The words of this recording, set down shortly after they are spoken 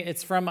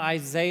It's from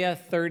Isaiah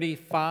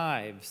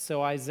 35.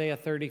 So Isaiah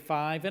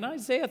 35. And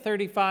Isaiah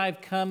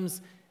 35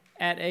 comes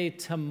at a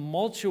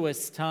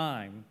tumultuous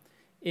time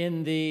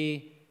in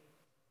the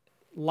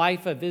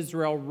life of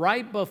Israel,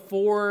 right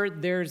before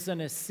there's an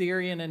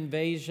Assyrian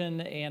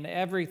invasion and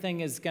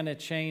everything is going to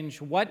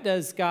change. What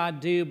does God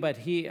do? But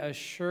he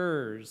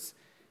assures,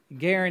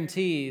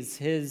 guarantees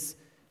his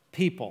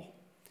people.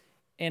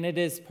 And it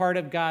is part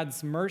of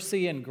God's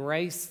mercy and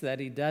grace that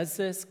he does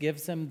this,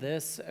 gives them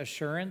this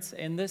assurance.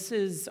 And this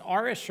is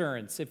our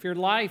assurance. If your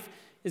life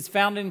is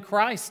found in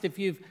Christ, if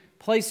you've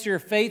placed your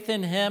faith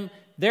in him,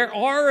 there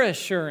are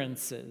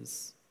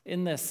assurances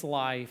in this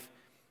life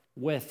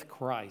with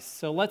Christ.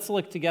 So let's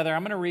look together.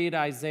 I'm going to read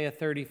Isaiah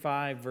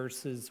 35,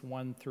 verses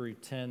 1 through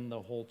 10,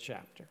 the whole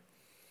chapter.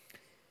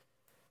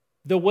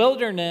 The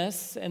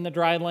wilderness and the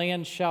dry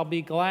land shall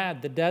be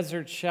glad. The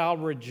desert shall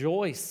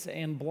rejoice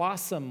and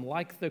blossom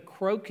like the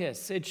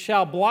crocus. It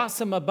shall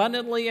blossom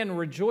abundantly and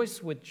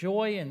rejoice with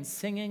joy and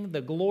singing.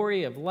 The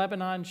glory of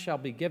Lebanon shall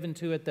be given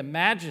to it, the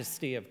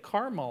majesty of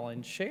Carmel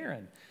and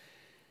Sharon.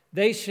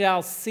 They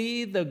shall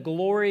see the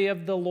glory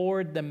of the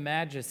Lord, the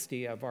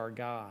majesty of our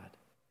God.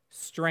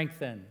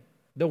 Strengthen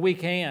the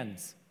weak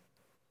hands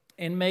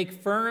and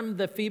make firm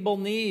the feeble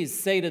knees.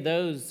 Say to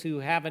those who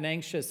have an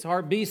anxious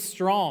heart, be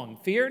strong,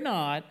 fear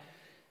not.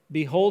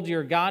 Behold,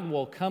 your God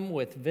will come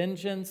with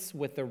vengeance,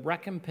 with the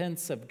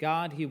recompense of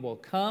God. He will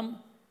come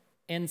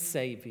and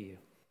save you.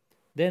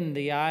 Then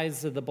the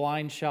eyes of the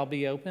blind shall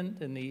be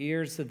opened, and the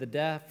ears of the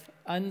deaf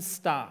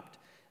unstopped.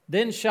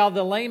 Then shall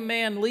the lame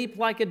man leap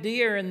like a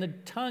deer, and the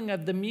tongue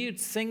of the mute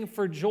sing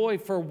for joy.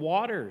 For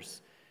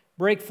waters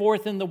break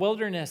forth in the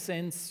wilderness,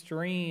 and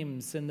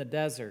streams in the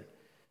desert.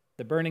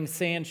 The burning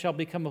sand shall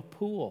become a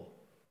pool,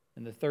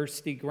 and the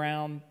thirsty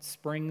ground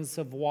springs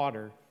of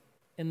water.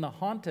 In the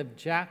haunt of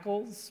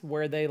jackals,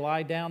 where they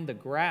lie down, the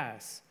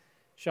grass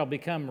shall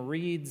become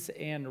reeds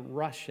and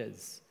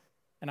rushes,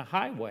 and a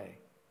highway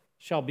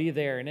shall be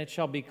there, and it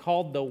shall be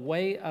called the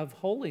way of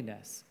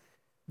holiness.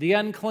 The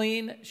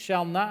unclean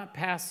shall not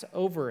pass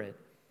over it.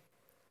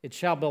 It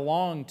shall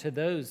belong to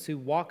those who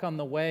walk on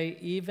the way,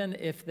 even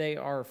if they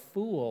are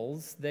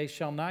fools, they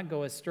shall not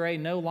go astray.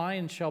 No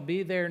lion shall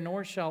be there,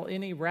 nor shall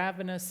any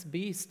ravenous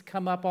beast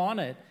come up on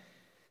it.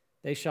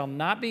 They shall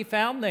not be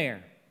found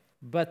there,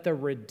 but the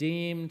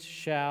redeemed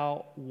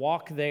shall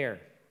walk there.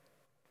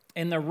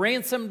 And the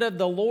ransomed of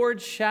the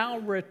Lord shall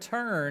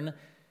return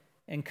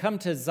and come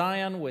to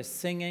Zion with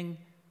singing.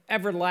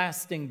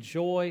 Everlasting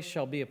joy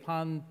shall be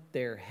upon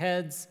their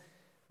heads.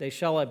 They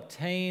shall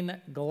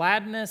obtain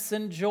gladness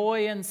and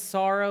joy, and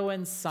sorrow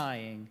and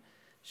sighing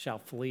shall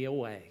flee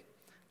away.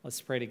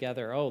 Let's pray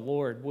together. Oh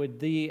Lord, would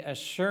the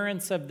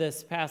assurance of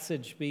this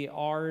passage be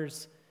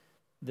ours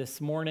this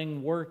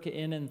morning? Work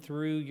in and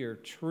through your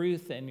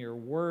truth and your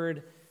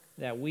word,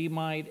 that we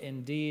might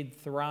indeed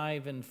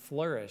thrive and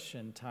flourish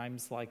in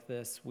times like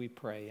this, we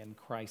pray in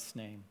Christ's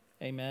name.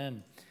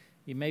 Amen.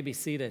 You may be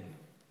seated.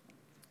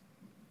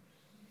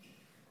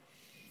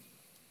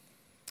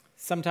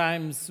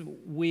 Sometimes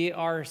we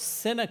are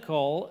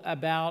cynical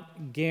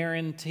about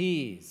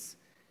guarantees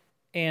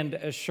and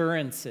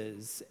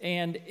assurances.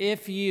 And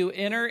if you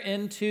enter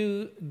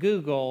into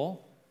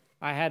Google,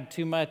 I had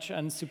too much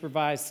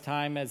unsupervised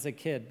time as a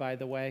kid, by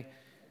the way.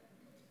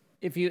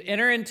 If you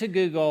enter into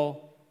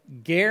Google,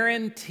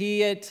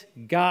 guarantee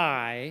it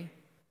guy,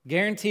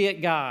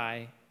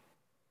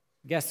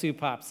 guess who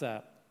pops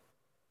up?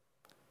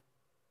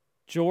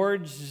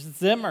 George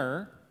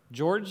Zimmer,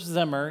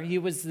 he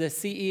was the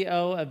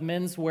CEO of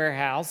Men's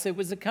Warehouse. It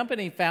was a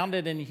company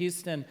founded in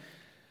Houston.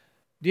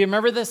 Do you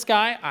remember this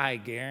guy? I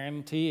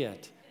guarantee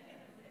it.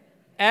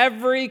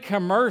 Every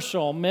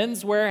commercial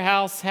Men's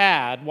Warehouse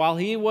had while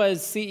he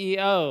was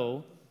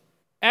CEO,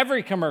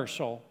 every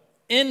commercial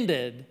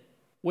ended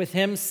with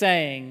him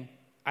saying,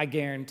 I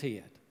guarantee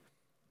it.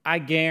 I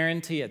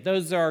guarantee it.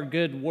 Those are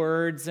good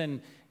words,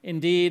 and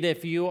indeed,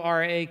 if you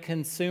are a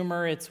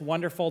consumer, it's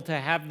wonderful to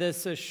have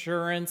this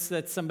assurance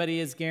that somebody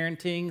is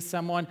guaranteeing.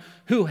 Someone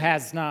who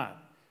has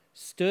not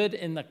stood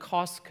in the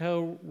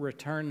Costco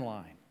return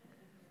line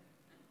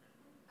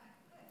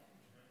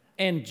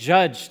and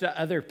judged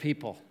other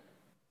people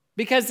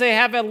because they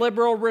have a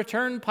liberal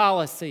return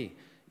policy.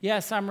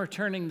 Yes, I'm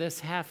returning this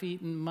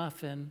half-eaten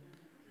muffin.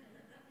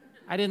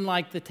 I didn't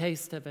like the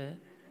taste of it.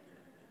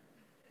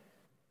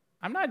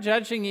 I'm not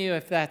judging you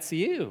if that's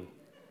you.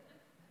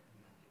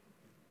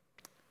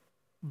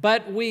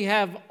 But we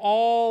have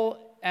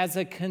all, as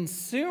a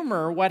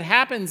consumer, what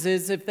happens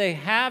is if they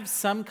have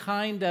some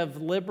kind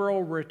of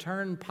liberal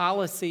return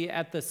policy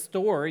at the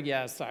store,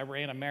 yes, I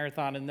ran a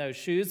marathon in those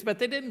shoes, but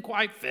they didn't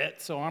quite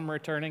fit, so I'm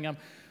returning them.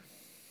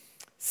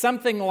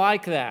 Something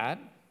like that,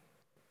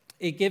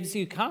 it gives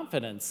you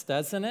confidence,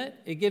 doesn't it?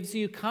 It gives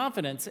you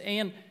confidence.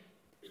 And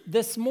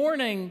this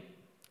morning,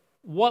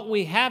 what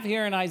we have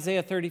here in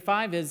Isaiah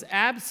 35 is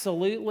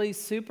absolutely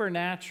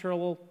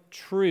supernatural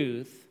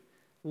truth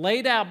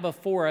laid out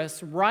before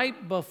us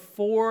right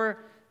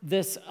before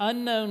this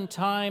unknown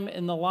time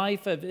in the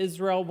life of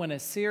Israel when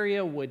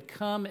Assyria would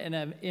come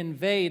and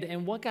invade.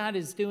 And what God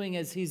is doing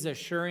is he's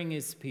assuring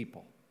his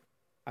people.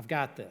 I've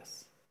got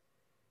this.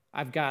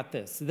 I've got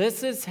this.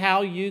 This is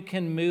how you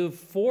can move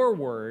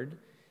forward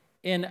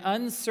in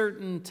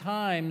uncertain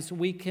times.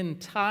 We can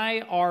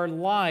tie our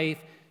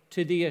life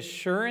to the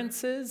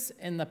assurances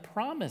and the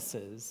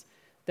promises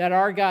that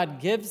our God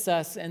gives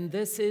us, and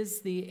this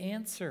is the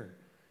answer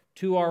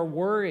to our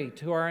worry,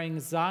 to our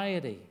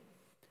anxiety.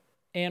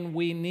 And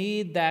we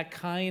need that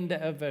kind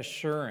of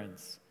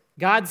assurance.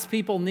 God's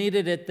people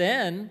needed it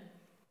then.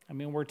 I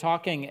mean, we're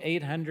talking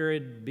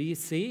 800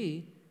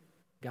 BC.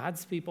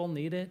 God's people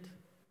need it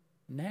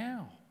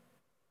now.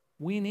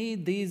 We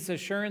need these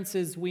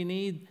assurances. We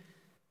need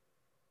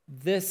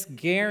this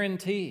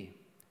guarantee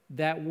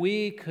that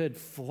we could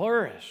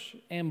flourish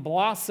and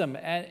blossom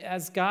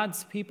as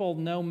God's people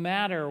no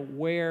matter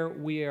where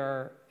we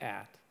are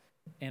at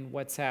and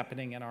what's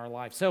happening in our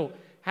life. So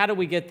how do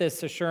we get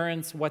this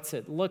assurance? What's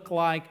it look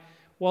like?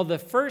 Well, the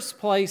first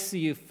place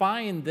you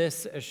find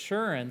this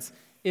assurance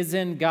is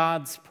in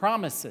God's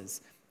promises.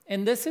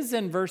 And this is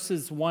in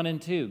verses 1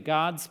 and 2,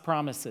 God's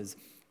promises.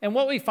 And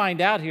what we find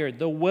out here,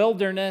 the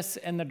wilderness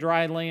and the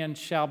dry land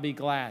shall be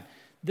glad.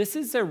 This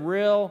is a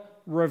real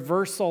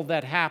reversal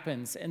that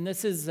happens. And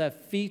this is a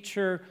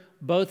feature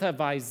both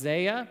of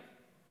Isaiah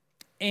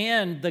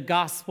and the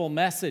gospel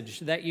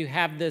message, that you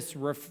have this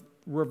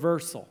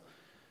reversal.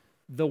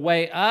 The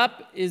way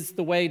up is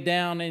the way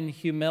down in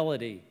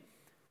humility.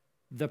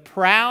 The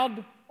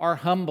proud are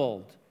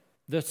humbled.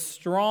 The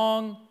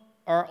strong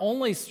are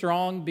only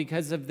strong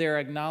because of their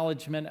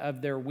acknowledgement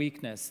of their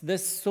weakness.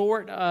 This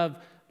sort of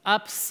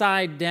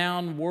upside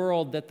down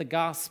world that the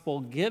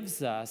gospel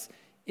gives us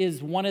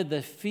is one of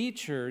the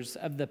features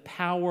of the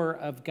power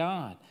of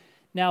God.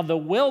 Now, the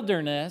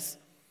wilderness,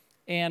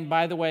 and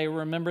by the way,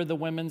 remember the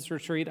women's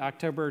retreat,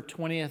 October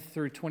 20th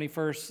through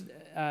 21st,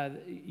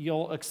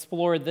 you'll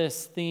explore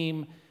this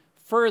theme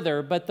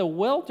further. But the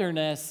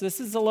wilderness, this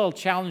is a little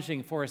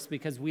challenging for us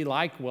because we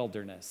like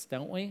wilderness,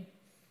 don't we?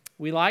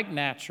 We like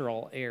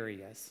natural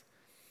areas.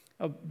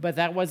 But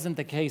that wasn't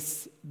the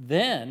case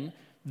then.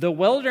 The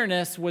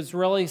wilderness was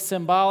really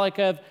symbolic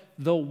of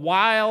the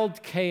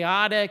wild,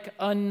 chaotic,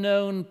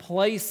 unknown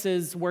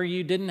places where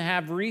you didn't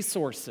have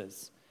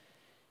resources.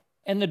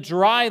 And the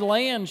dry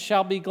land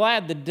shall be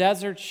glad. The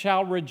desert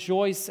shall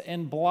rejoice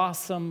and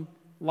blossom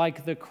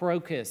like the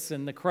crocus.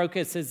 And the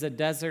crocus is a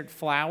desert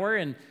flower.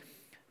 And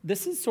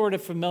this is sort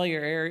of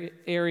familiar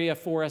area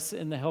for us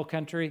in the hill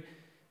country.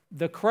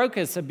 The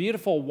crocus, a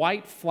beautiful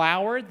white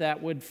flower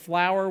that would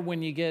flower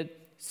when you get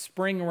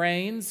spring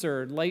rains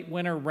or late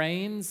winter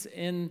rains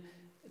in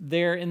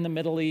the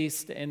Middle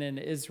East and in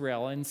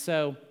Israel. And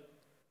so,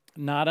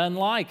 not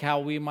unlike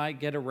how we might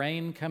get a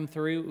rain come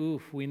through.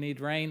 Oof, we need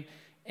rain.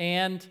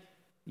 And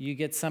you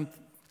get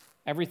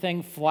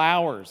everything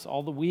flowers.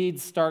 All the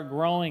weeds start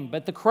growing.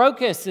 But the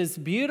crocus is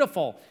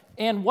beautiful.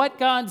 And what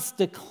God's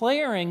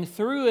declaring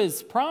through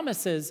his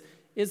promises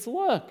is,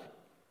 look,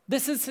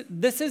 this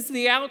is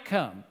the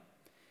outcome.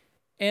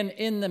 And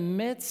in the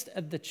midst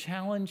of the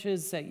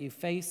challenges that you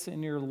face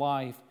in your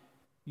life,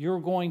 you're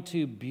going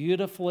to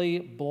beautifully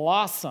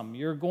blossom.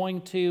 You're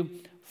going to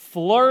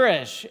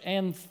flourish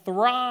and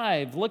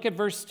thrive. Look at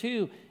verse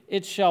 2.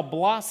 It shall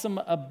blossom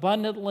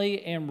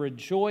abundantly and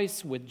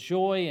rejoice with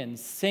joy and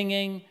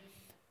singing.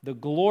 The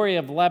glory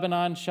of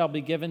Lebanon shall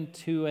be given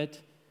to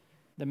it.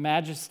 The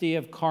majesty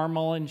of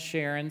Carmel and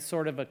Sharon,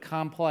 sort of a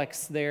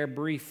complex there,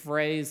 brief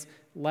phrase.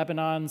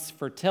 Lebanon's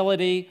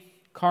fertility,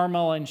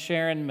 Carmel and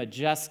Sharon,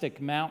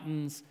 majestic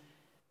mountains.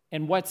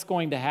 And what's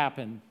going to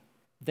happen?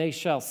 They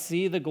shall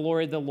see the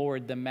glory of the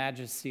Lord, the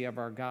majesty of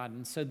our God.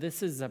 And so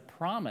this is a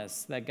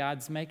promise that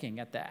God's making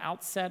at the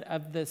outset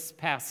of this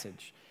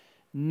passage.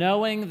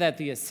 Knowing that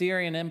the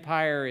Assyrian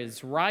Empire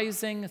is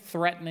rising,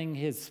 threatening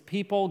his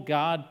people,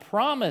 God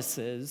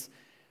promises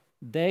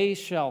they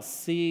shall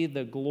see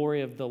the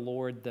glory of the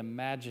Lord, the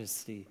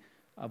majesty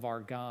of our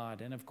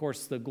God. And of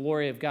course, the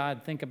glory of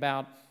God, think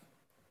about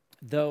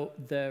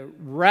the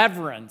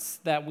reverence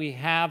that we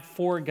have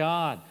for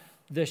God,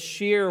 the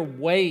sheer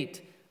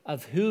weight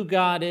of who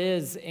God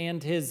is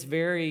and his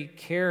very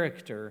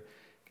character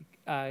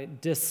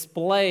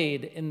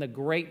displayed in the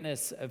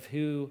greatness of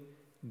who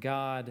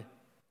God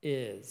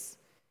is.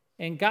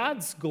 And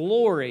God's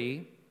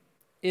glory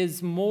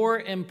is more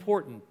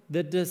important.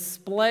 The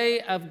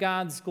display of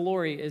God's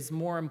glory is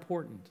more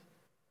important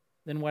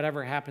than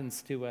whatever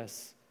happens to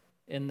us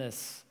in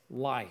this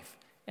life.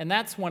 And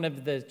that's one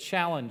of the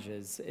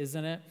challenges,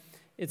 isn't it?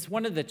 It's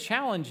one of the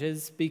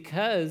challenges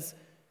because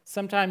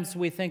sometimes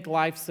we think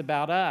life's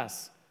about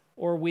us.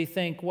 Or we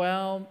think,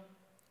 well,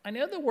 I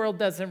know the world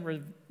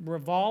doesn't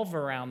revolve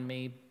around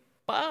me,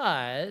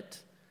 but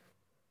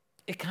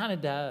it kind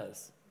of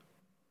does.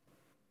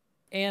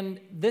 And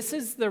this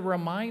is the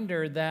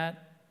reminder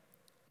that,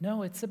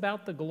 no, it's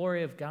about the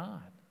glory of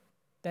God.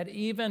 That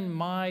even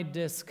my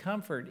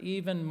discomfort,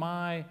 even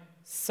my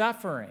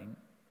suffering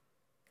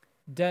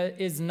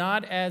is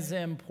not as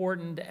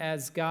important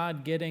as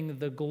God getting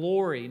the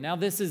glory. Now,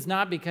 this is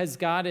not because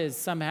God is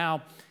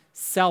somehow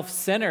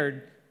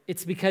self-centered.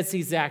 It's because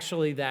he's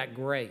actually that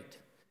great.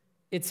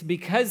 It's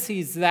because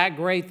he's that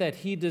great that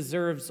he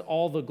deserves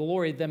all the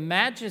glory. The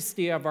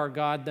majesty of our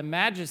God, the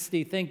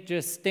majesty, think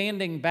just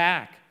standing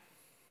back,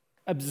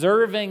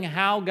 observing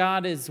how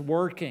God is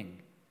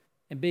working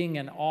and being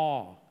in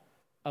awe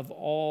of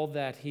all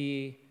that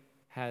he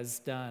has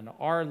done.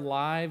 Our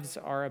lives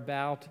are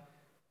about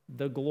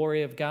the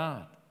glory of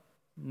God,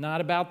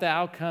 not about the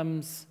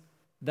outcomes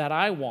that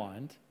I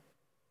want.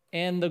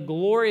 And the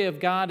glory of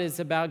God is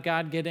about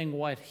God getting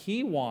what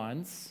he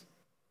wants,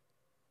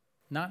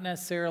 not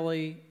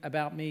necessarily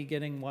about me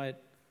getting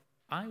what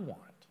I want.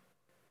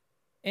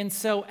 And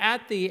so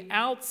at the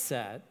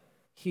outset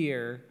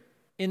here,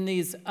 in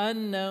these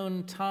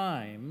unknown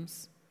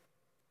times,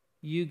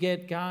 you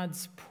get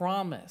God's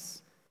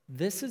promise.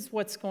 This is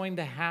what's going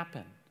to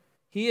happen.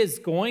 He is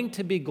going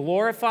to be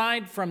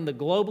glorified from the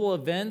global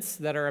events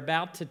that are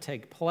about to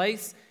take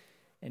place.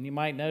 And you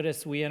might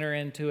notice we enter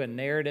into a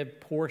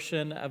narrative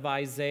portion of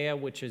Isaiah,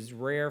 which is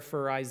rare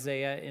for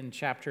Isaiah in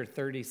chapter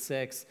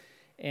 36.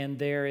 And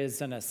there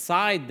is an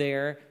aside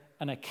there,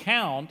 an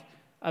account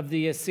of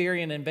the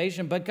Assyrian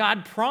invasion. But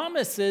God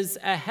promises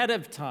ahead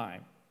of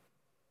time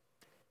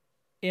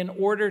in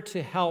order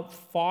to help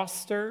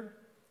foster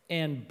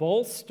and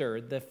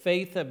bolster the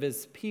faith of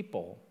his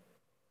people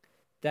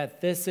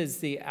that this is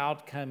the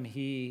outcome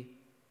he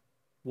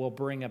will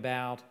bring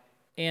about.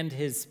 And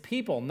his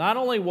people, not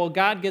only will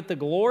God get the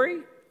glory,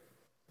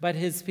 but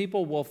his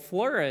people will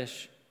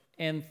flourish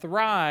and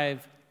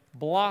thrive,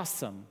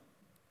 blossom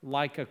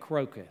like a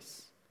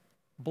crocus.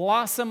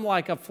 Blossom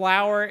like a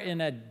flower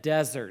in a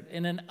desert.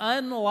 In an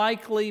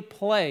unlikely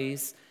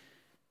place,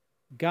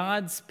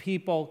 God's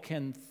people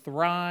can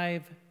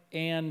thrive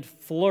and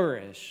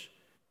flourish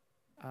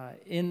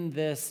in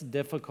this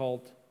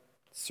difficult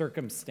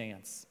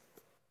circumstance,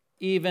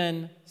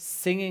 even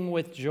singing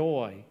with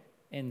joy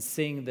and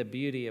seeing the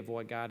beauty of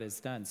what God has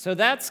done. So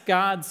that's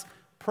God's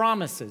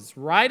promises.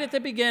 Right at the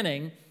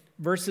beginning,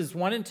 verses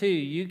 1 and 2,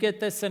 you get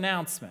this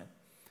announcement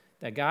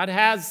that God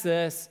has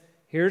this,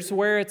 here's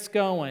where it's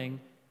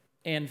going,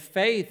 and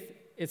faith,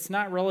 it's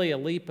not really a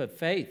leap of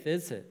faith,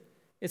 is it?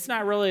 It's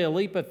not really a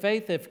leap of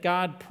faith if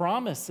God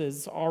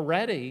promises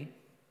already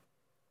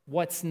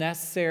what's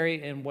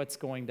necessary and what's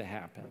going to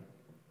happen.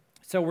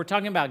 So we're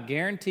talking about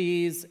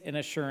guarantees and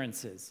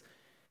assurances.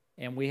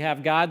 And we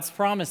have God's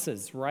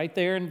promises right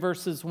there in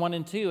verses 1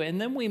 and 2.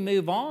 And then we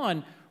move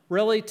on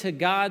really to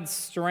God's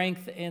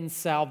strength and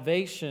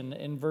salvation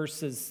in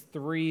verses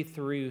 3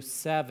 through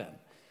 7.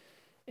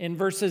 In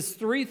verses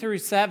 3 through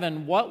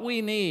 7, what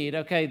we need,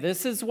 okay,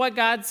 this is what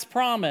God's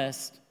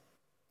promised.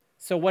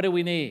 So what do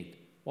we need?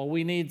 Well,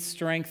 we need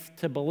strength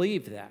to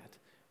believe that.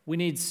 We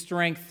need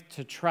strength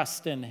to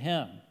trust in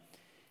him.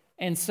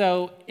 And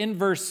so in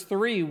verse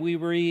 3, we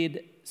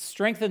read,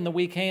 strengthen the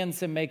weak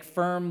hands and make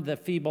firm the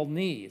feeble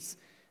knees.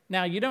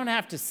 Now, you don't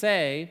have to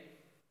say,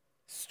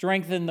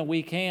 strengthen the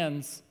weak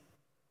hands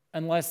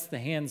unless the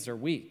hands are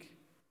weak,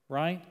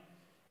 right?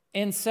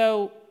 And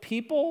so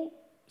people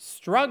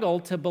struggle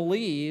to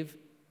believe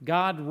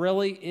God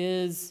really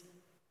is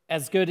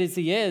as good as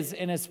he is,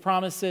 and his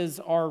promises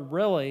are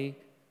really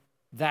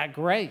that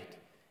great.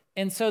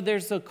 And so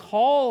there's a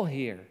call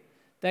here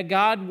that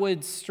God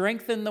would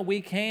strengthen the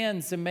weak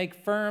hands and make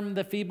firm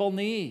the feeble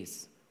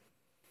knees.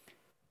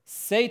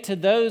 Say to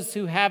those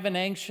who have an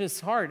anxious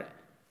heart,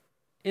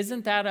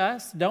 isn't that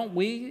us? Don't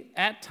we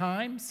at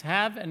times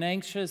have an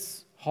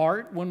anxious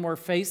heart when we're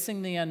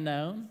facing the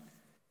unknown?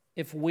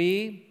 If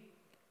we,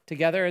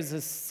 together as a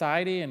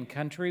society and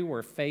country,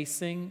 were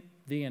facing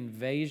the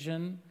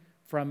invasion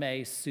from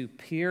a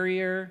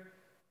superior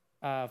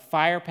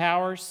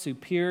firepower,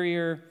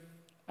 superior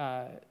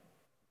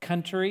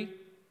country,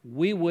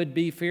 we would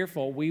be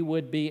fearful, we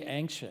would be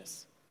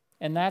anxious.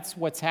 And that's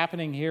what's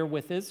happening here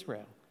with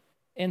Israel.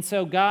 And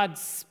so God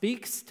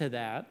speaks to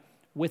that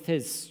with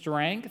his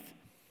strength.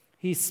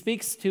 He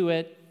speaks to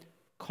it,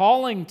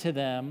 calling to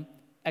them,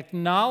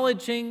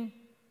 acknowledging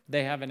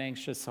they have an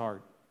anxious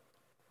heart.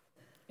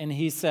 And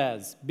he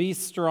says, be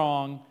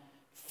strong,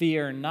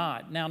 fear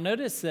not. Now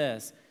notice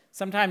this.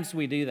 Sometimes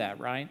we do that,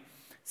 right?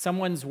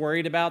 Someone's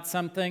worried about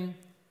something.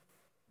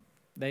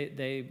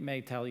 They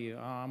may tell you,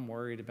 oh, I'm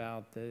worried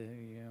about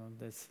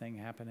this thing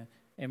happening.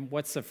 And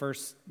what's the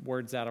first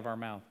words out of our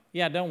mouth?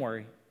 Yeah, don't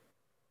worry.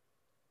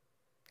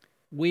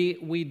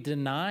 We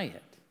deny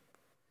it.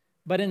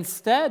 But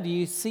instead,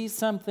 you see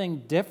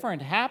something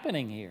different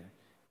happening here.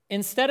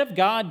 Instead of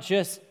God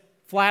just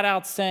flat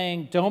out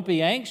saying, don't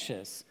be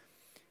anxious,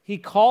 he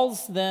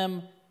calls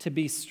them to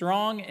be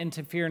strong and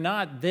to fear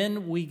not.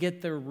 Then we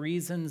get the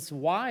reasons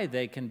why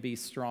they can be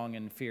strong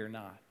and fear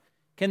not.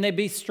 Can they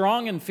be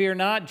strong and fear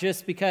not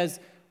just because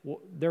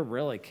they're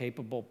really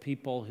capable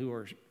people who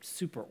are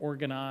super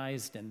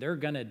organized and they're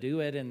going to do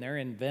it and they're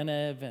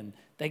inventive and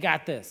they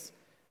got this?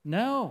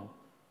 No.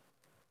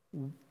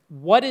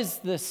 What is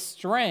the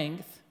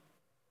strength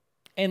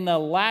and the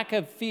lack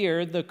of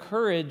fear, the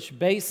courage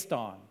based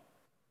on?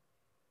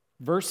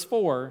 Verse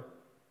 4,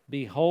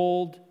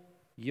 behold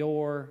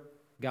your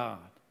God.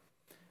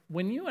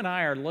 When you and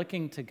I are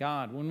looking to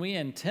God, when we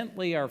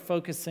intently are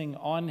focusing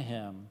on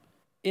him,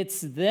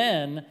 it's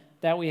then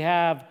that we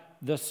have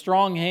the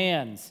strong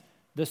hands,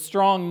 the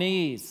strong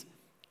knees,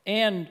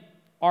 and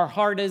our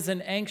heart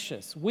isn't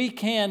anxious. We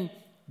can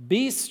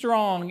be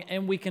strong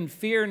and we can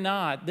fear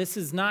not. This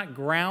is not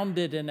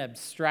grounded in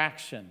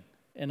abstraction,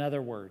 in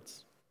other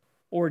words,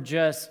 or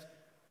just,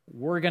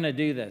 we're going to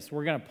do this.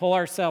 We're going to pull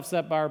ourselves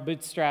up by our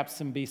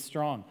bootstraps and be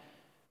strong.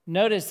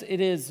 Notice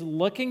it is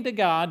looking to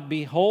God,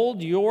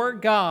 behold your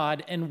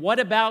God, and what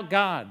about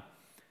God?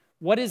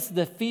 What is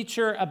the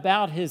feature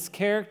about his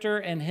character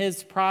and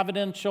his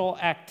providential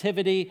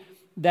activity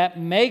that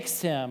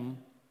makes him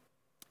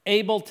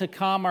able to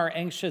calm our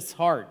anxious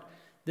heart?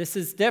 This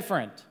is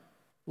different.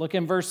 Look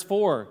in verse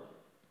 4.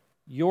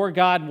 Your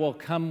God will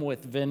come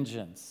with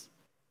vengeance.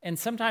 And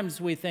sometimes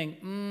we think,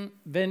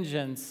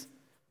 vengeance.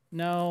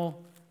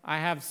 No, I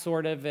have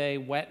sort of a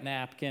wet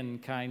napkin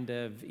kind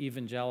of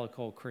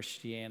evangelical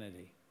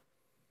Christianity.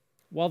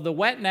 Well, the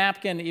wet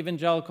napkin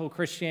evangelical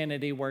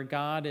Christianity where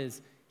God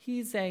is,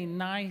 he's a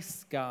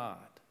nice God.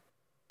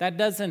 That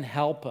doesn't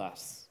help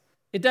us.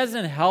 It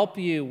doesn't help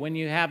you when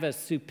you have a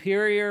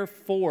superior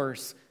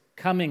force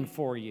coming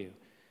for you.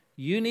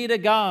 You need a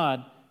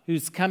God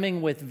who's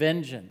coming with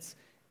vengeance.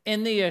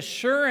 And the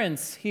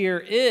assurance here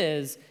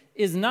is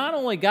not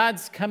only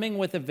God's coming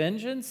with a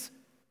vengeance,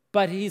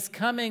 but he's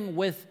coming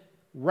with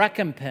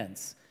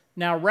recompense.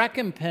 Now,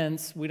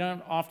 recompense, we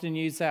don't often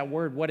use that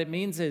word. What it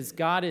means is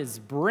God is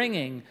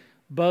bringing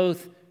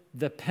both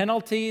the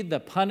penalty, the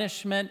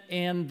punishment,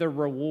 and the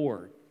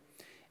reward.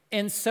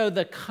 And so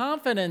the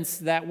confidence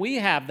that we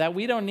have, that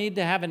we don't need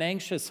to have an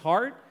anxious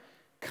heart,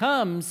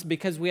 comes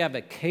because we have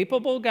a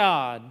capable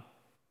God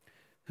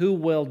who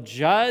will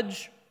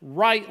judge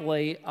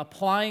rightly,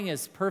 applying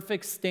his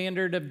perfect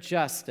standard of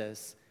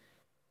justice,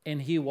 and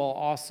he will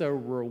also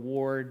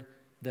reward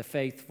the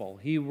faithful.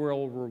 He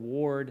will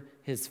reward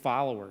his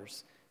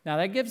followers. Now,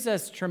 that gives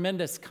us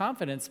tremendous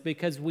confidence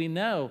because we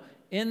know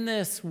in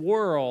this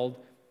world,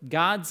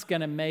 God's going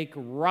to make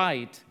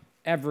right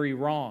every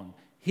wrong.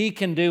 He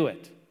can do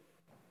it.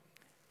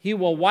 He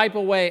will wipe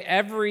away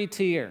every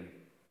tear.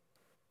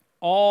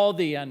 All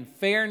the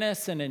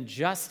unfairness and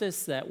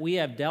injustice that we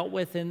have dealt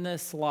with in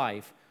this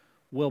life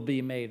will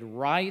be made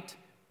right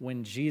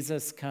when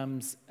Jesus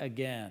comes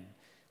again.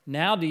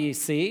 Now, do you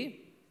see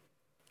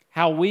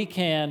how we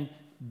can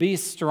be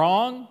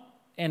strong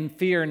and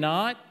fear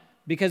not?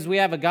 Because we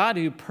have a God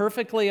who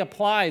perfectly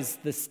applies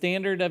the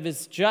standard of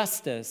his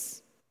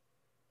justice,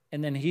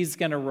 and then he's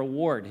going to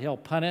reward. He'll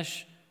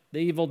punish the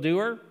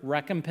evildoer,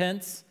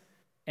 recompense,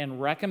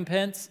 and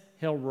recompense,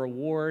 he'll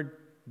reward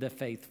the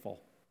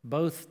faithful,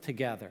 both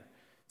together.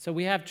 So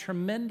we have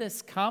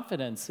tremendous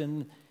confidence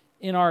in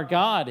our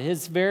God,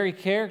 his very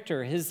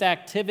character, his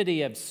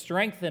activity of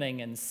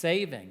strengthening and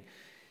saving.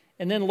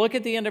 And then look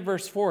at the end of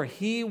verse 4.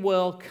 He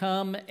will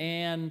come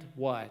and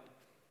what?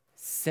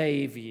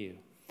 Save you.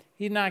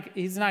 He's not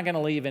going to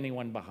leave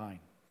anyone behind.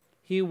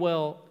 He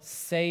will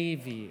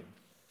save you.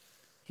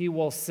 He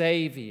will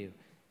save you.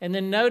 And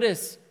then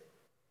notice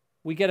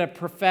we get a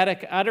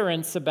prophetic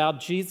utterance about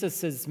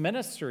Jesus'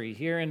 ministry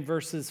here in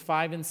verses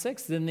 5 and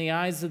 6. Then the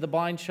eyes of the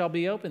blind shall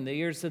be opened, the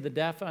ears of the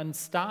deaf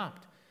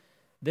unstopped.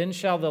 Then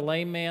shall the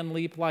lame man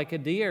leap like a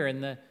deer,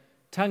 and the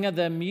tongue of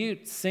the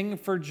mute sing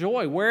for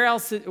joy. Where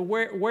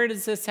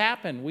does this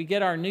happen? We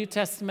get our New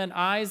Testament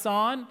eyes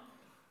on,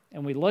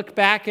 and we look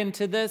back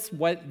into this.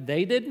 What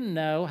they didn't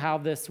know how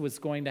this was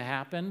going to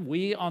happen.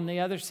 We, on the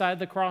other side of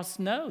the cross,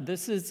 know.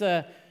 This is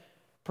a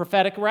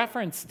prophetic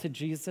reference to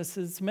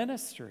Jesus'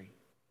 ministry.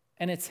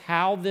 And it's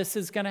how this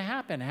is going to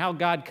happen, how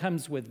God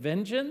comes with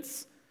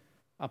vengeance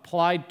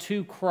applied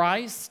to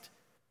Christ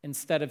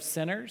instead of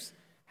sinners,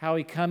 how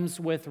he comes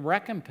with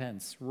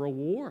recompense,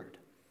 reward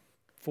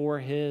for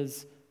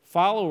his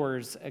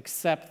followers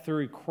except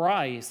through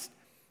Christ.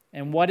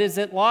 And what is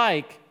it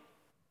like?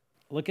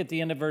 Look at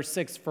the end of verse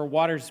 6. For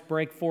waters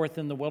break forth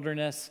in the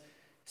wilderness,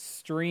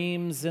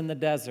 streams in the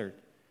desert.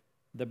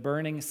 The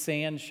burning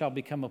sand shall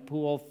become a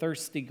pool,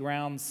 thirsty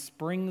ground,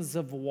 springs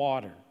of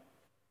water.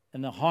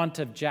 And the haunt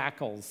of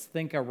jackals,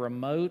 think a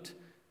remote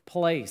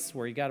place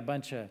where you got a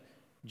bunch of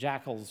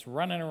jackals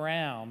running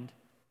around.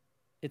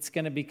 It's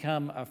going to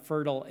become a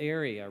fertile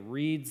area.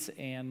 Reeds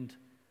and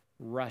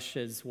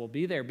rushes will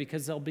be there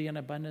because there'll be an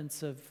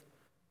abundance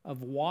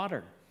of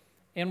water.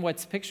 And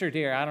what's pictured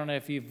here, I don't know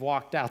if you've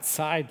walked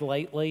outside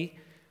lately,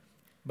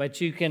 but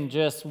you can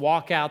just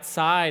walk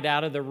outside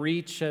out of the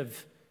reach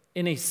of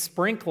any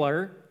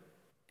sprinkler.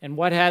 And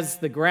what has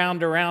the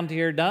ground around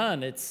here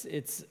done?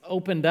 It's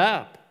opened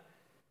up.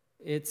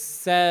 It's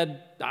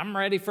said, I'm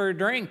ready for a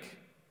drink.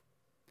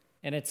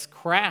 And it's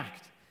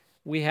cracked.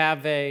 We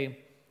have a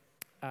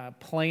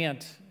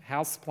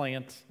house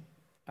plant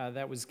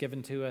that was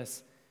given to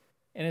us.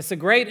 And it's a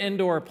great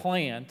indoor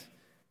plant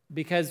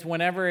because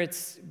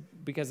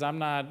because I'm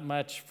not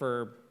much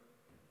for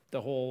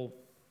the whole,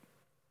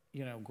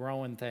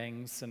 growing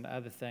things and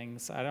other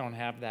things. I don't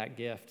have that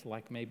gift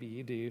like maybe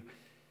you do.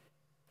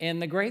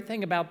 And the great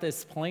thing about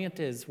this plant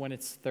is when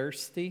it's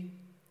thirsty,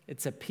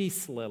 it's a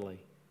peace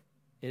lily.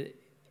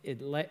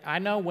 I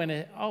know when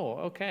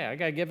I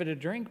got to give it a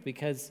drink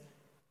because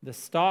the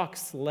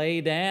stalks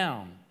lay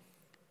down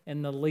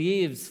and the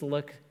leaves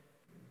look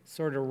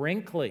sort of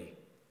wrinkly.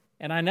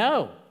 And I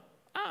know,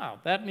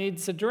 that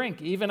needs a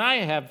drink. Even I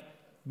have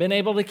been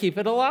able to keep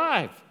it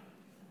alive.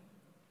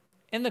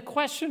 And the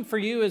question for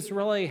you is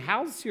really,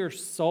 how's your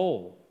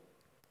soul?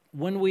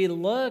 When we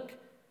look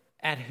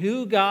at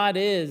who God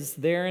is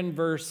there in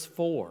verse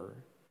 4,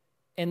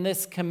 and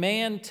this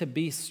command to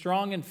be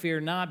strong and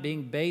fear not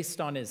being based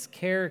on his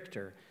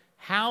character,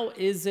 how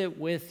is it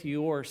with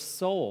your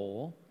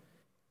soul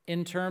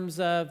in terms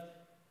of,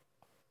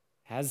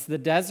 has the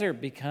desert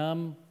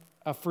become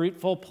a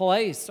fruitful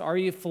place? Are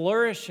you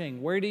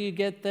flourishing? Where do you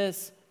get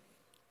this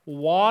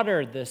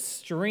water, the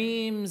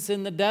streams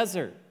in the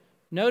desert?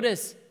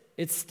 Notice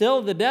it's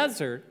still the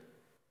desert,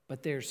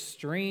 but there's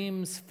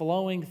streams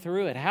flowing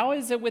through it. How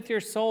is it with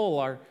your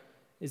soul?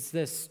 Is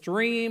the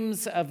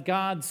streams of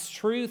God's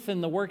truth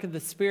and the work of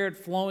the Spirit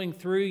flowing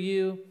through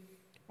you?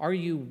 Are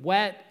you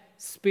wet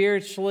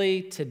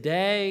spiritually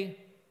today?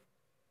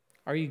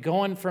 Are you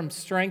going from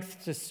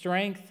strength to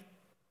strength?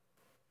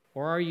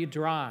 Or are you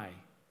dry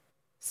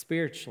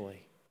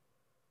spiritually?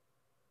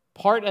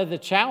 Part of the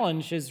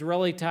challenge is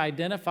really to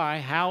identify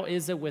how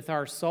is it with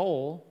our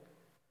soul.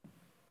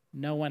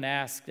 No one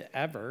asked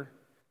ever,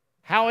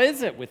 how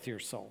is it with your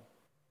soul?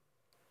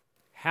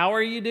 How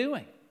are you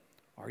doing?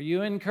 Are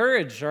you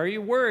encouraged? Are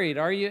you worried?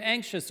 Are you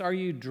anxious? Are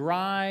you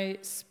dry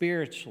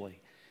spiritually?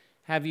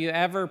 Have you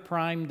ever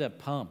primed a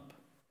pump?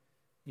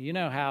 You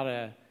know how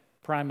to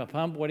prime a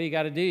pump. What do you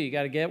got to do? You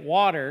got to get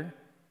water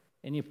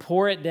and you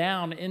pour it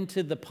down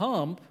into the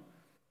pump,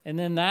 and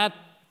then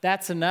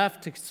that's enough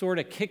to sort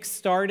of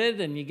kickstart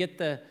it, and you get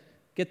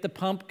the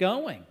pump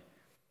going.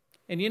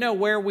 And you know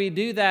where we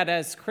do that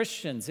as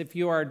Christians, if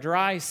you are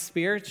dry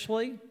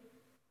spiritually,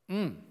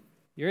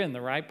 you're in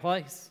the right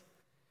place.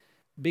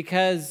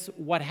 Because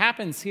what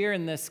happens here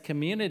in this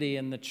community,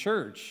 in the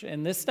church,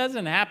 and this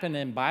doesn't happen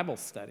in Bible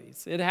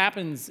studies, it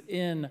happens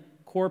in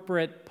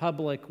corporate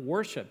public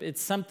worship.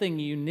 It's something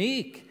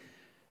unique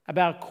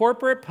about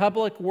corporate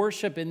public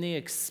worship in the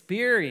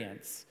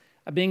experience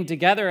of being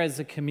together as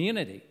a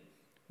community.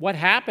 What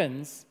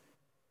happens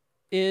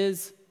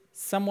is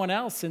someone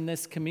else in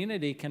this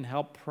community can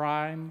help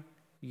prime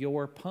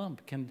your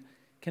pump,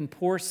 can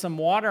pour some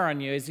water on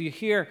you. As you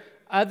hear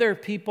other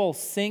people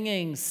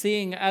singing,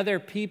 seeing other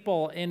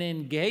people, and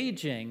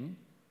engaging,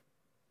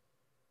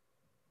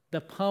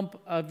 the pump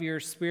of your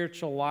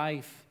spiritual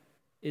life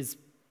is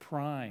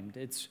primed.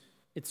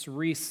 It's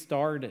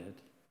restarted.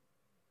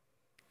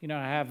 You know,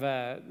 I have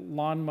a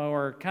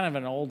lawnmower, kind of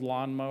an old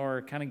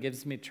lawnmower, kind of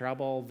gives me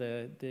trouble.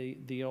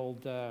 The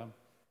old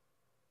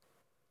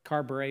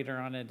carburetor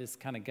on it is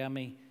kind of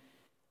gummy.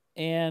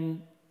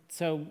 And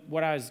so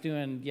what I was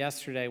doing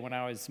yesterday when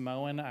I was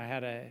mowing,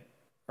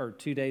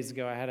 2 days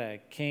ago, I had a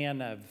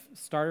can of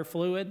starter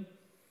fluid.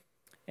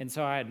 And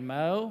so I'd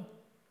mow,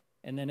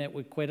 and then it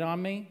would quit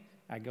on me.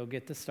 I'd go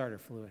get the starter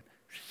fluid.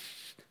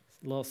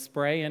 A little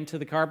spray into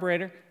the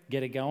carburetor,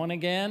 get it going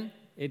again.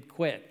 It'd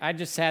quit. I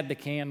just had the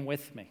can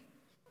with me.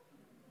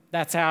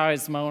 That's how I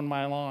was mowing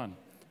my lawn.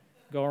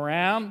 Go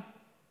around,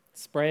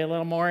 spray a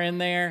little more in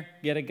there,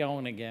 get it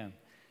going again.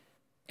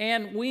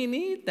 And we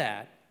need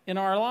that in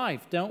our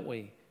life, don't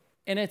we?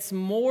 And it's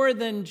more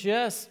than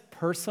just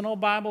personal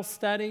Bible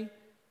study.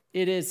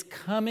 It is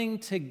coming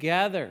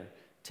together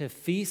to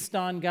feast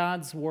on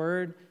God's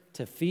word,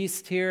 to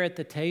feast here at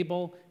the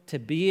table, to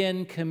be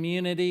in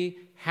community.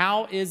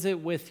 How is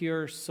it with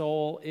your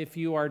soul? If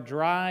you are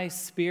dry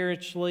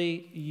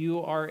spiritually,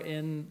 you are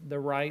in the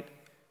right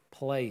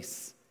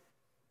place.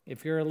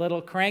 If you're a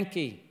little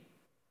cranky,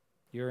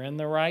 you're in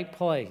the right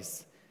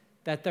place.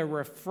 That the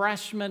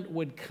refreshment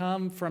would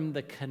come from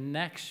the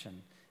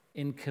connection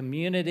in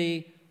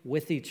community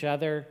with each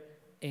other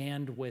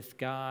and with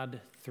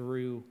God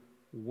through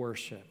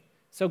worship.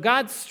 So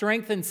God's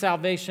strength and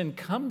salvation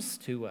comes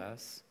to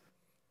us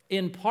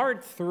in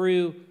part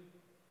through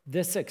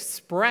this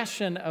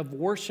expression of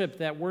worship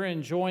that we're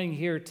enjoying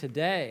here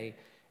today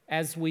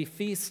as we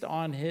feast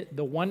on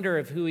the wonder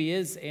of who he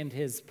is and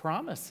his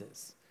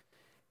promises.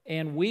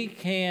 And we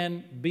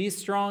can be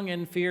strong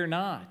and fear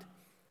not.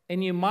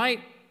 And you might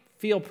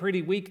feel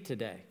pretty weak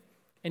today.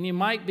 And you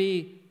might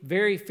be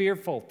very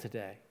fearful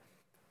today.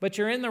 But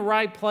you're in the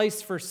right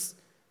place for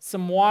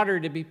some water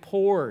to be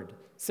poured,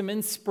 some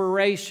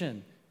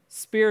inspiration,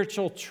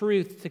 spiritual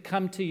truth to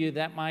come to you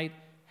that might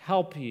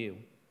help you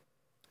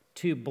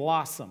to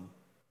blossom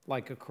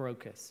like a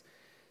crocus.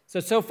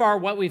 So far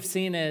what we've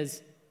seen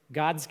is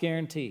God's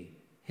guarantee,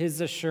 his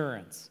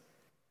assurance.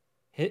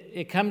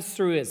 It comes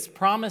through his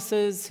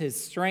promises,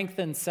 his strength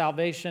and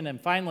salvation, and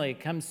finally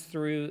it comes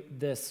through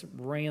this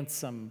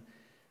ransom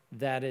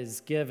that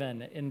is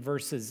given in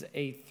verses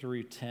 8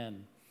 through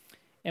 10.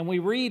 And we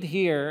read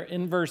here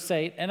in verse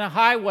 8, and a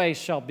highway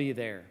shall be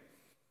there.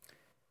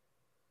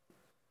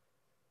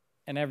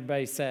 And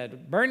everybody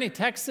said, Bernie,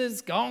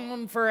 Texas,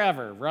 gone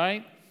forever,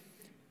 right?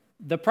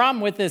 The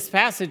problem with this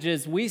passage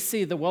is we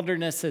see the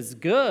wilderness as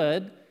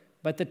good,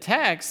 but the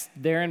text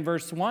there in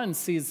verse 1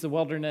 sees the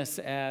wilderness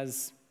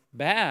as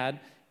bad.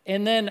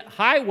 And then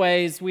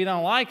highways, we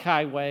don't like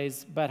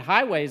highways, but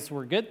highways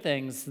were good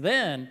things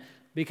then.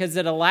 because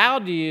it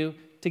allowed you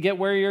to get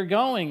where you're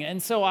going.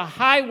 And so a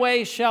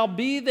highway shall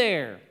be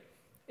there.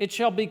 It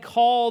shall be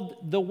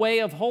called the way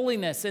of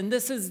holiness. And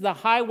this is the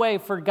highway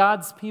for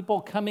God's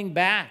people coming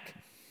back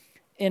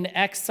in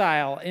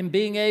exile and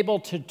being able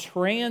to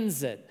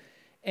transit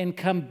and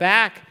come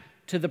back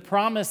to the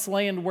promised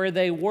land where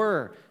they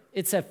were.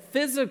 It's a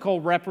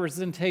physical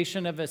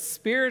representation of a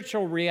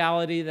spiritual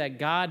reality that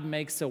God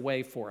makes a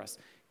way for us.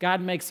 God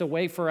makes a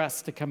way for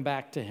us to come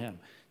back to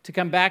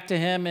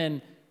Him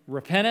in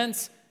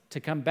repentance, to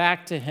come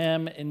back to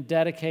Him in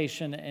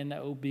dedication and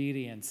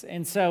obedience.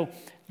 And so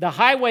the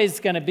highway is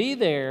going to be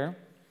there.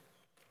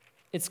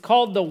 It's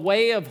called the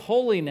way of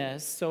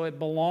holiness, so it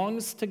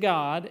belongs to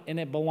God and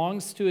it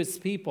belongs to His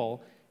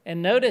people.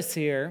 And notice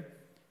here,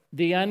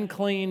 the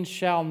unclean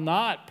shall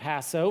not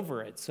pass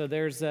over it. So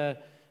there's a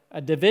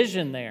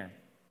division there.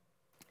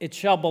 It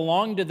shall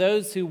belong to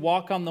those who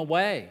walk on the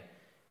way.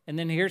 And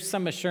then here's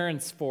some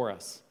assurance for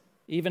us.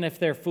 Even if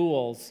they're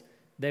fools,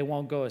 they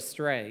won't go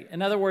astray.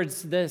 In other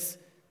words, this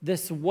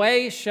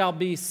way shall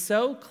be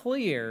so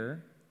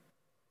clear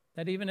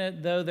that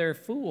even though they're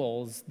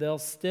fools, they'll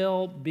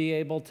still be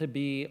able to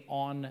be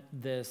on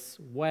this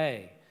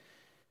way.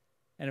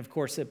 And of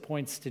course, it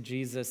points to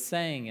Jesus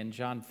saying in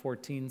John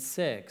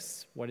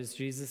 14:6, what does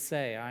Jesus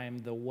say? I am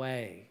the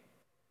way,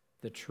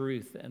 the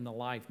truth, and the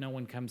life. No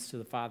one comes to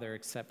the Father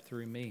except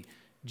through me.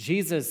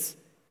 Jesus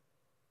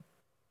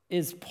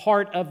is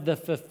part of the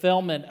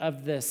fulfillment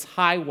of this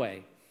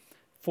highway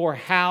for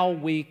how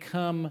we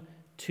come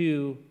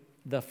to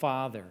the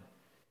Father.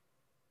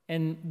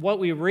 And what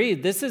we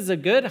read, this is a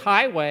good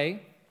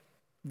highway.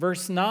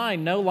 Verse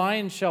 9, no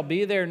lion shall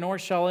be there, nor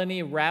shall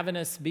any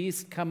ravenous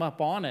beast come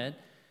up on it.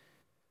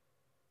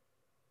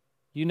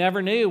 You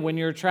never knew when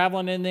you were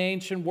traveling in the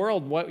ancient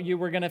world what you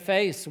were going to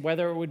face,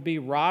 whether it would be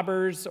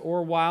robbers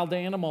or wild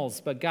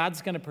animals. But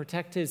God's going to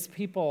protect His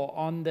people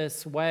on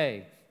this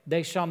way.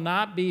 They shall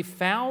not be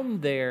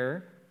found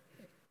there.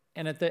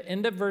 And at the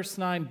end of verse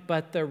 9,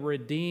 but the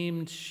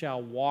redeemed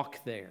shall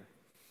walk there.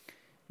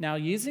 Now,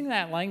 using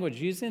that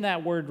language, using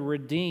that word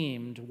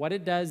redeemed, what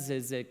it does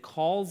is it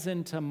calls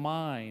into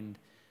mind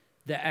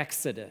the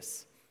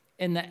Exodus.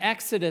 And the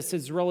Exodus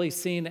is really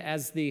seen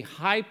as the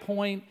high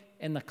point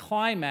and the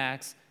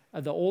climax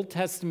of the Old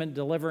Testament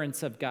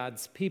deliverance of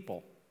God's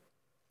people.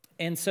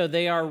 And so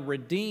they are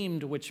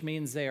redeemed, which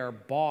means they are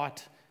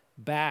bought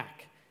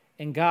back.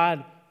 And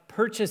God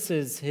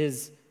purchases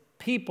His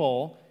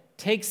people,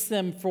 takes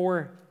them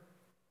for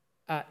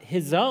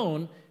His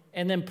own,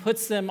 and then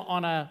puts them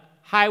on a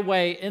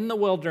highway in the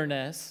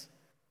wilderness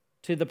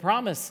to the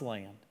promised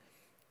land.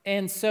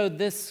 And so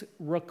this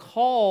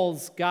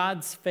recalls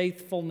God's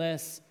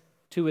faithfulness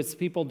to His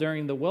people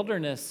during the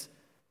wilderness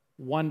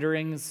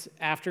wanderings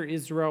after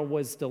Israel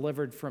was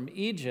delivered from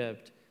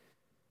Egypt.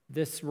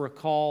 This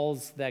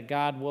recalls that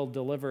God will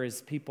deliver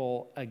His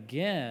people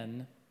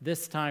again,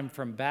 this time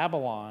from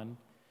Babylon,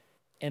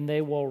 and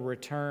they will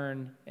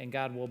return, and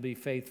God will be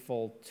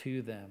faithful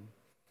to them.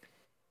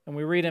 And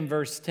we read in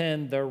verse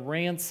 10, the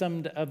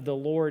ransomed of the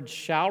Lord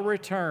shall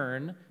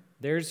return.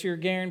 There's your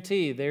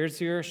guarantee.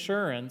 There's your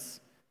assurance.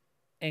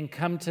 And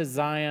come to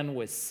Zion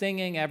with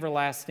singing.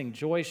 Everlasting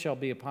joy shall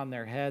be upon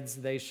their heads.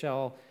 They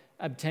shall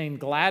obtain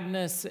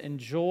gladness and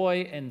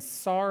joy, and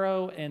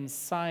sorrow and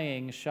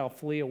sighing shall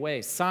flee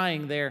away.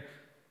 Sighing there,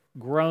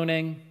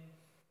 groaning,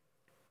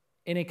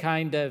 any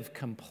kind of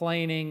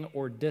complaining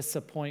or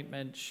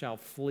disappointment shall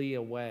flee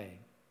away.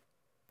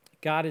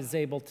 God is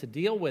able to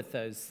deal with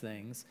those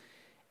things.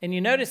 And you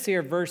notice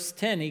here, verse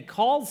 10, He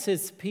calls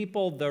His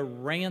people the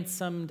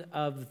ransomed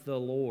of the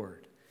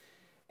Lord.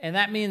 And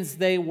that means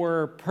they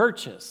were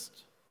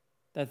purchased,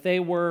 that they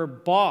were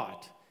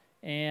bought.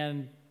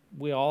 And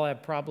we all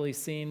have probably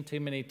seen too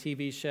many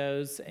TV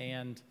shows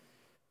and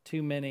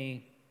too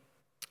many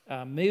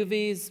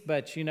movies,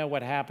 but you know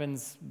what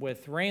happens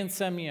with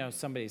ransom. You know,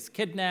 somebody's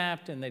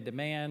kidnapped and they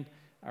demand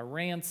a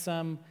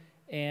ransom,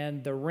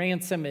 and the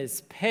ransom is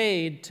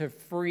paid to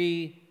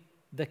free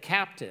the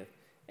captive.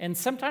 And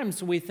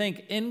sometimes we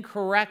think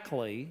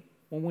incorrectly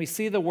when we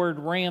see the word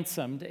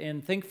ransomed,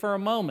 and think for a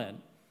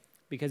moment,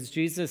 because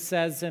Jesus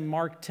says in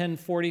Mark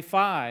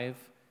 10:45,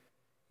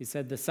 He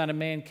said, the Son of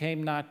Man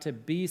came not to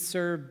be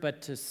served,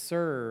 but to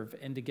serve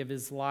and to give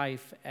His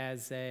life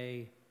as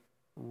a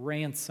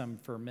ransom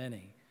for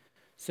many.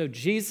 So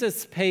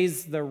Jesus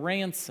pays the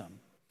ransom.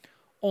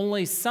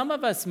 Only some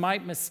of us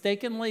might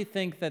mistakenly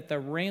think that the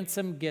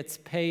ransom gets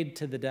paid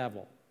to the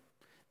devil.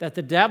 That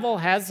the devil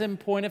has, in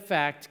point of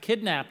fact,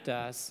 kidnapped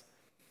us,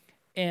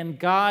 and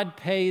God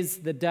pays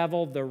the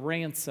devil the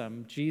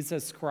ransom,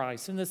 Jesus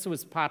Christ. And this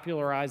was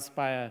popularized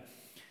by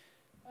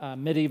a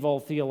medieval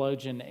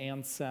theologian,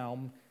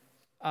 Anselm.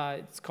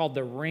 It's called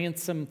the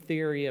ransom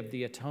theory of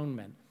the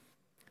atonement.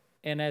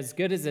 And as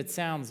good as it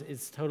sounds,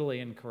 it's totally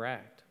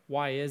incorrect.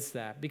 Why is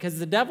that? Because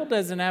the devil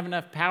doesn't have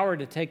enough power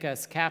to take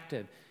us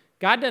captive.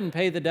 God doesn't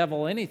pay the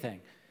devil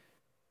anything.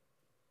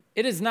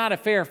 It is not a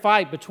fair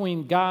fight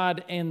between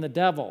God and the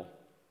devil.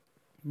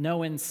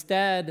 No,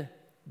 instead,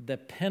 the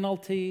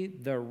penalty,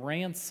 the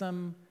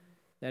ransom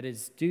that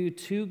is due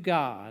to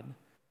God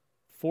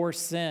for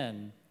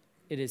sin,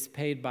 it is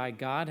paid by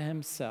God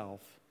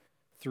himself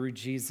through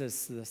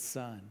Jesus the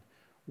Son.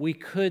 We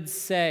could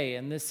say,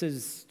 and this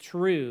is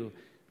true,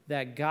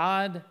 that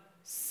God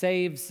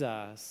saves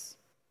us,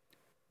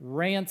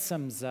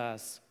 ransoms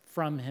us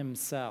from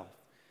himself.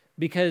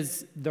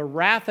 Because the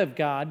wrath of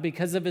God,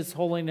 because of his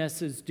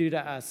holiness, is due to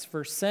us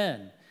for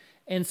sin.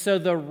 And so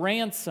the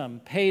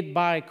ransom paid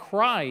by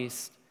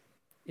Christ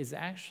is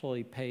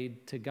actually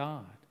paid to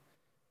God,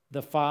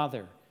 the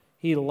Father.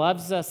 He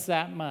loves us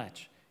that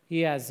much.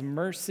 He has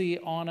mercy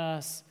on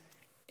us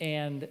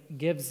and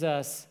gives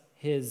us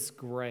his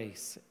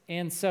grace.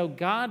 And so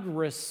God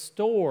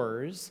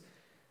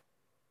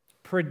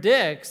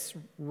predicts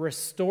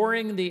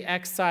restoring the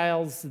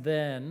exiles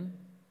then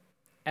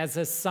as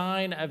a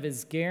sign of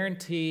his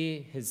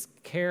guarantee, his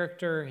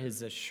character,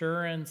 his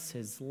assurance,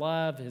 his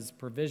love, his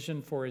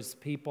provision for his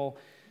people,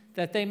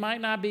 that they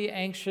might not be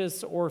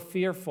anxious or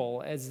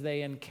fearful as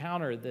they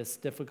encounter this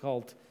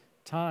difficult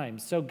time.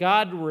 So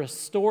God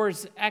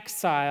restores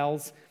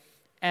exiles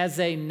as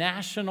a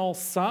national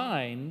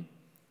sign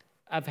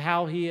of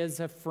how he is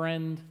a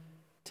friend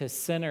to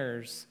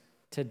sinners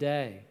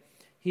today.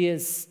 He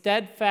is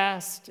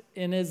steadfast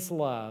in his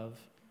love,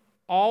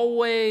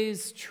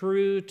 always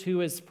true to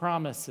his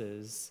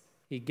promises.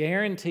 He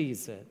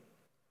guarantees it,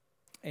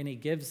 and he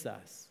gives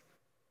us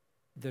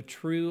the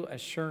true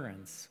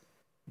assurance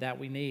that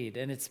we need.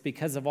 And it's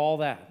because of all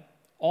that.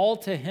 All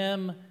to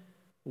him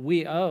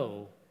we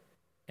owe,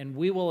 and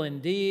we will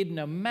indeed,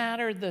 no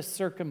matter the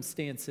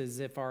circumstances,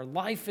 if our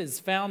life is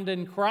found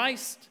in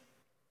Christ,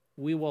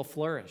 we will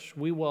flourish.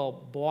 We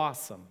will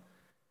blossom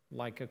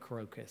like a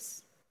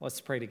crocus.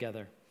 Let's pray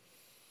together.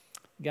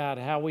 God,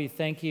 how we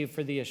thank you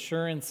for the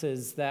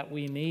assurances that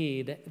we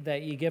need,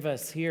 that you give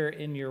us here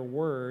in your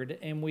word.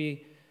 And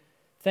we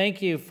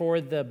thank you for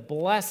the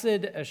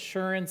blessed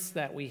assurance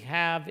that we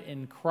have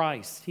in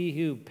Christ, he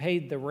who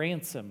paid the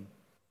ransom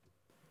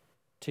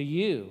to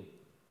you,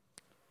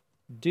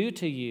 due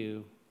to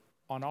you,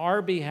 on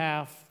our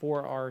behalf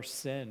for our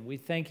sin. We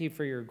thank you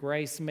for your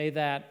grace. May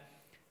that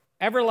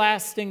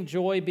everlasting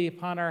joy be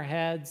upon our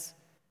heads.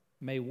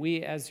 May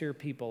we as your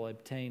people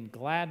obtain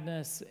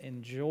gladness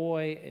and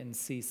joy and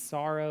see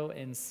sorrow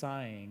and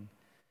sighing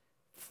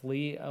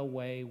flee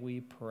away,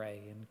 we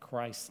pray. In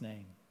Christ's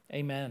name,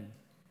 amen.